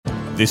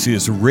This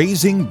is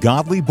Raising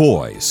Godly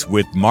Boys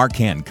with Mark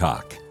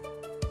Hancock.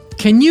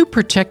 Can you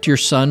protect your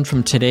son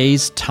from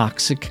today's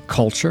toxic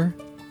culture?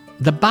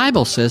 The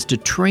Bible says to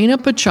train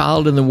up a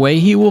child in the way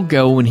he will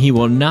go and he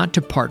will not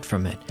depart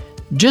from it.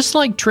 Just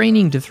like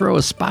training to throw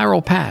a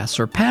spiral pass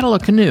or paddle a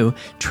canoe,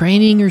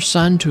 training your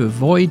son to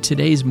avoid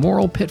today's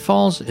moral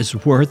pitfalls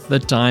is worth the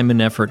time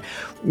and effort.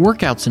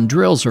 Workouts and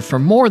drills are for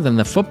more than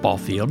the football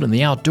field and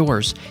the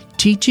outdoors.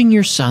 Teaching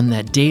your son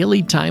that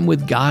daily time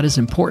with God is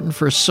important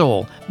for his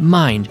soul,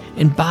 mind,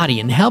 and body,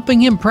 and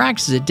helping him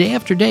practice it day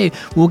after day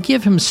will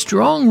give him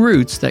strong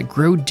roots that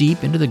grow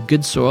deep into the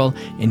good soil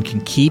and can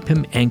keep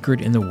him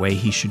anchored in the way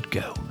he should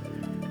go.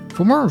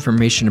 For more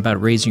information about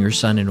raising your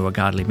son into a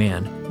godly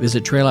man,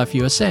 visit Trail Life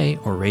USA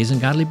or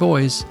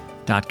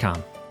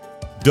RaisingGodlyBoys.com.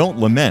 Don't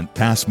lament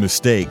past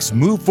mistakes.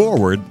 Move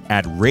forward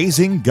at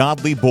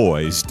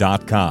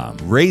RaisingGodlyBoys.com.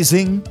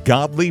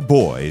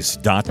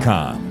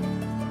 RaisingGodlyBoys.com.